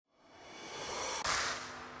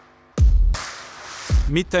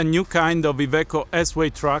Meet a new kind of IVECO S-Way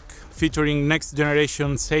truck featuring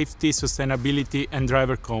next-generation safety, sustainability and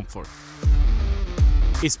driver comfort.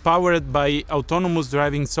 It's powered by autonomous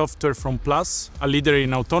driving software from Plus, a leader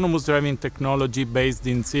in autonomous driving technology based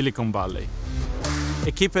in Silicon Valley.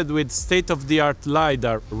 Equipped with state-of-the-art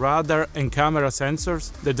LiDAR, radar and camera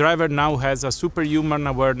sensors, the driver now has a superhuman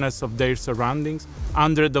awareness of their surroundings,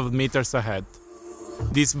 hundreds of meters ahead.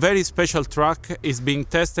 This very special truck is being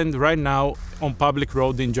tested right now on public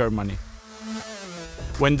road in Germany.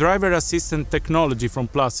 When driver assistant technology from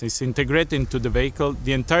Plus is integrated into the vehicle,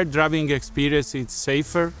 the entire driving experience is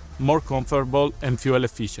safer, more comfortable and fuel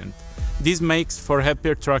efficient. This makes for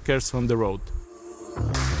happier truckers on the road.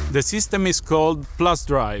 The system is called Plus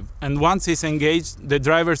Drive, and once it's engaged, the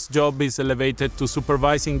driver's job is elevated to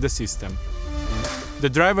supervising the system. The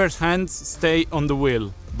driver's hands stay on the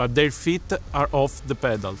wheel, but their feet are off the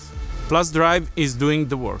pedals. Plus Drive is doing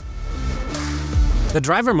the work. The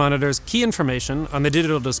driver monitors key information on the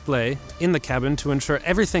digital display in the cabin to ensure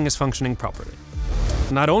everything is functioning properly.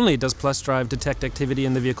 Not only does Plus Drive detect activity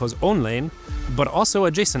in the vehicle's own lane, but also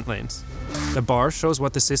adjacent lanes. The bar shows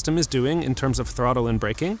what the system is doing in terms of throttle and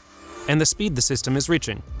braking, and the speed the system is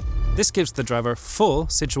reaching. This gives the driver full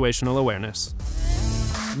situational awareness.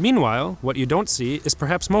 Meanwhile, what you don't see is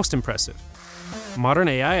perhaps most impressive. Modern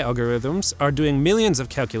AI algorithms are doing millions of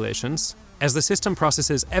calculations as the system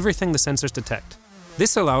processes everything the sensors detect.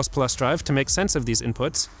 This allows Plus Drive to make sense of these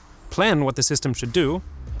inputs, plan what the system should do,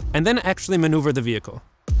 and then actually maneuver the vehicle.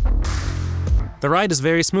 The ride is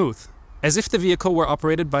very smooth, as if the vehicle were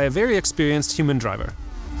operated by a very experienced human driver.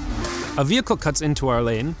 A vehicle cuts into our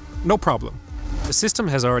lane, no problem. The system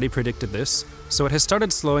has already predicted this, so it has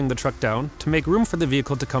started slowing the truck down to make room for the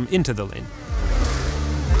vehicle to come into the lane.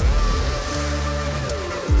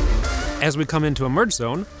 As we come into a merge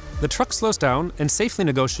zone, the truck slows down and safely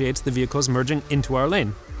negotiates the vehicles merging into our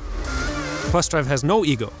lane. Plus Drive has no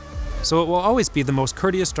ego, so it will always be the most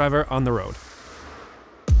courteous driver on the road.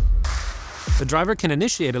 The driver can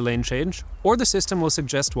initiate a lane change, or the system will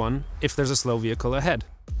suggest one if there's a slow vehicle ahead.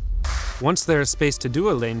 Once there is space to do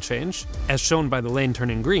a lane change, as shown by the lane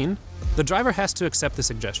turning green, the driver has to accept the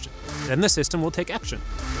suggestion. Then the system will take action.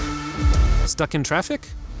 Stuck in traffic?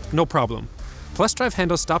 No problem. Plus Drive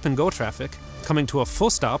handles stop-and-go traffic, coming to a full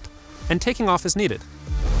stop, and taking off as needed.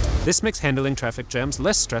 This makes handling traffic jams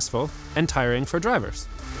less stressful and tiring for drivers.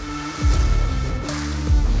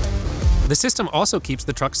 The system also keeps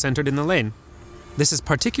the truck centered in the lane. This is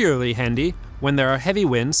particularly handy when there are heavy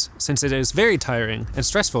winds, since it is very tiring and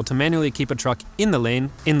stressful to manually keep a truck in the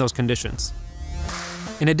lane in those conditions.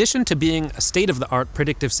 In addition to being a state-of-the-art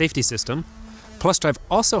predictive safety system, Plus Drive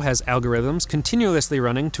also has algorithms continuously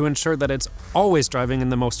running to ensure that it's always driving in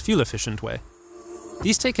the most fuel-efficient way.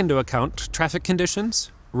 These take into account traffic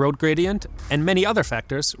conditions, road gradient, and many other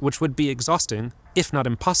factors which would be exhausting, if not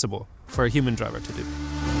impossible, for a human driver to do.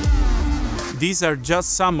 These are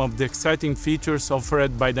just some of the exciting features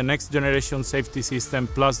offered by the next-generation safety system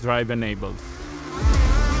Plus Drive enabled.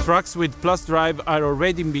 Trucks with Plus Drive are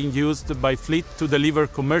already being used by fleet to deliver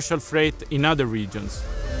commercial freight in other regions.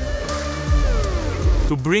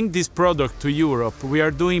 To bring this product to Europe, we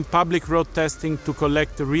are doing public road testing to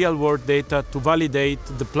collect real-world data to validate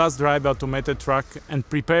the Plus Drive automated truck and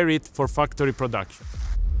prepare it for factory production.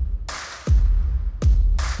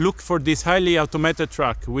 Look for this highly automated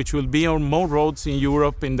truck, which will be on more roads in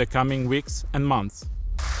Europe in the coming weeks and months.